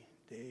dearly,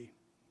 day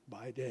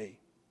by day.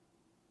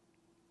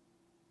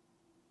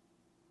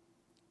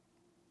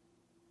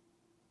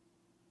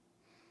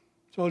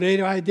 So day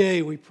by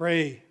day we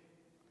pray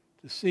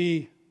to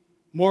see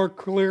more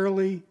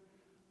clearly,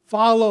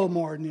 follow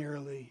more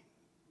nearly,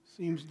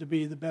 seems to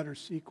be the better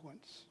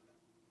sequence.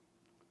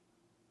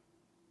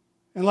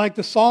 And like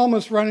the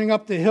psalmist running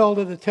up the hill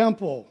to the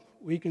temple,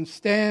 we can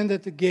stand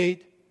at the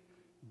gate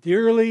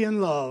dearly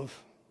in love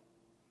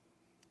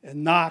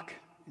and knock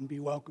and be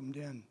welcomed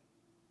in.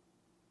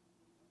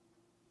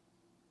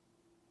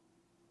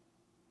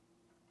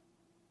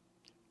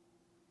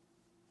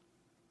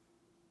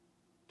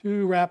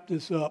 To wrap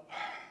this up,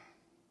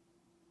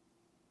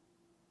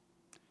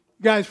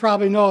 You guys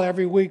probably know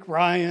every week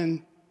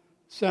Ryan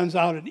sends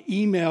out an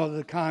email to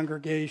the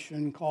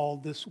congregation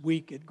called This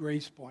Week at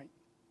Grace Point.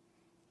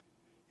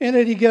 In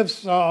it, he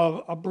gives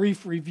a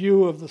brief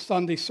review of the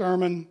Sunday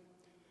sermon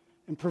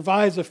and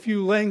provides a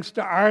few links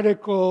to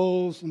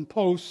articles and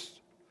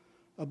posts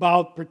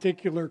about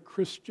particular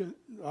Christian,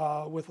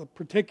 with a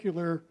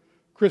particular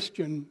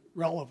Christian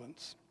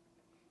relevance.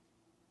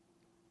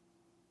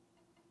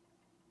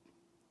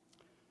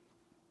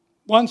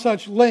 One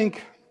such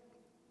link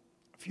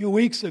a few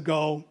weeks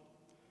ago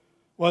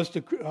was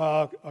to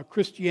a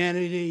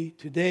Christianity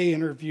Today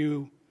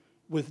interview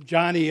with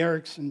Johnny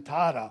Erickson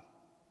Tada,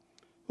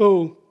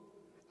 who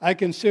I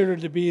consider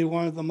to be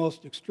one of the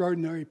most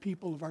extraordinary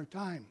people of our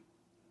time.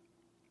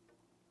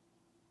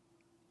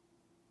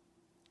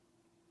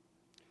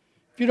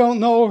 If you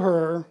don't know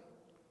her,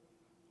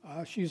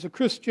 she's a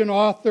Christian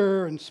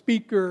author and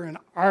speaker and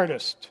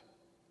artist.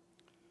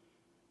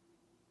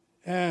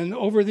 And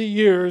over the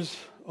years,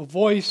 a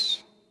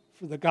voice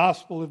for the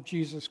gospel of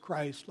Jesus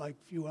Christ like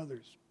few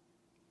others.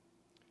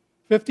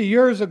 50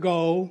 years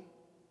ago,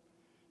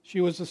 she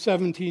was a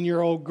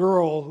 17-year-old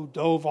girl who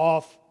dove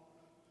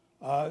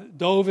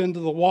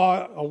into a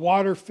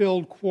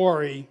water-filled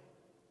quarry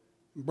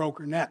and broke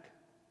her neck.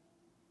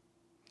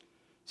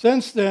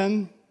 Since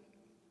then,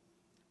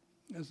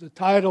 as the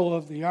title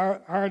of the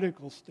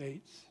article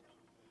states,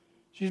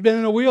 she's been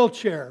in a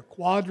wheelchair,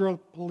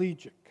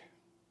 quadriplegic.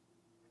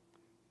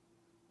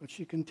 But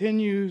she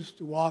continues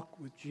to walk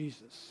with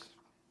Jesus.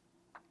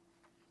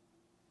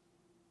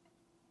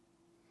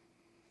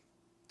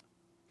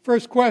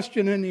 First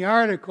question in the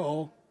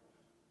article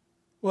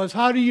was,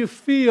 how do you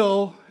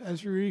feel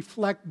as you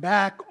reflect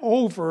back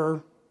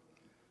over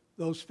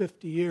those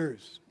 50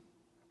 years?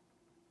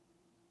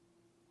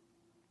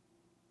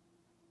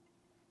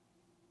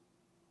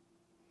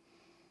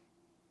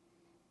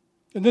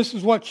 And this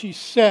is what she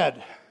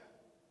said.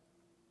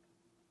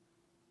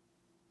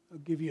 I'll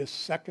give you a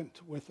second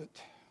with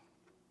it.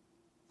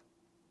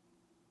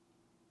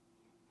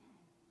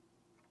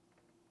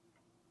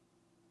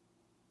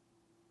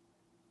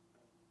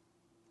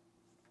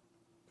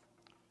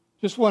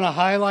 Just want to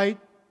highlight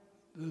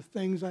the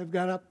things I've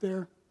got up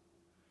there.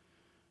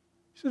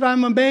 He said,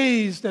 I'm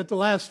amazed that the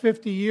last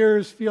 50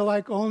 years feel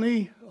like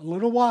only a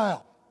little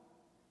while.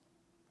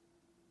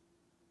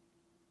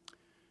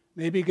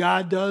 Maybe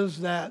God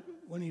does that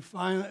when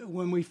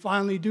we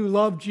finally do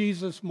love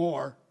Jesus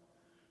more,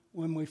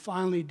 when we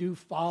finally do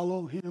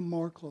follow him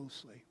more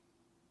closely.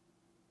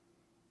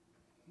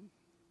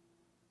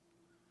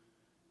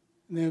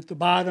 And then at the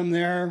bottom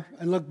there,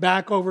 I look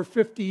back over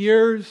 50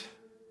 years,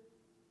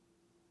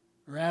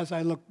 or as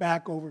I look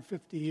back over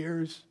 50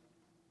 years,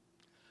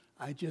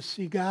 I just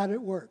see God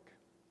at work.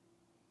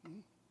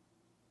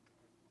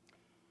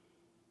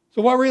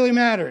 So what really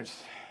matters?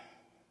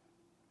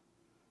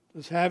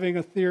 Does having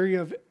a theory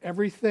of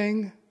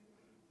everything,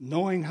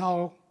 knowing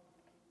how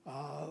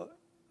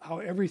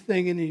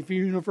everything in the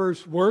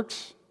universe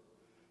works,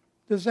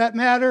 does that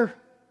matter?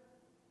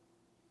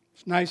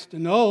 It's nice to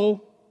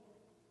know,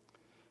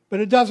 but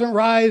it doesn't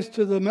rise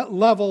to the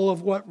level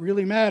of what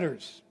really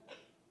matters.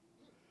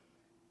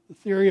 The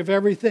theory of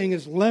everything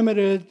is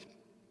limited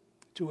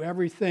to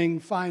everything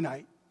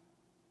finite.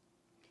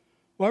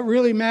 What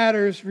really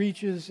matters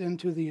reaches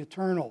into the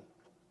eternal.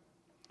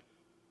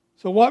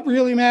 So what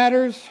really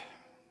matters?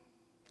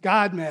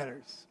 God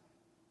matters.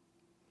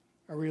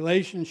 Our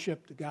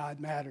relationship to God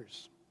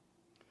matters.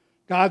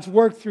 God's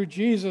work through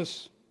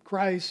Jesus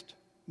Christ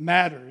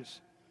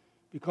matters,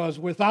 because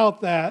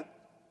without that,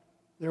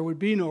 there would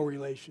be no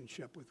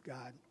relationship with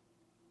God.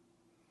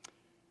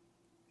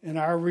 And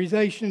our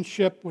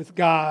relationship with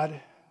God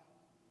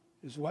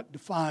is what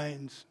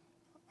defines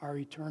our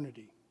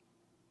eternity.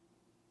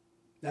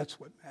 That's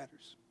what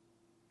matters.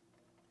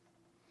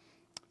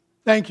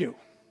 Thank you.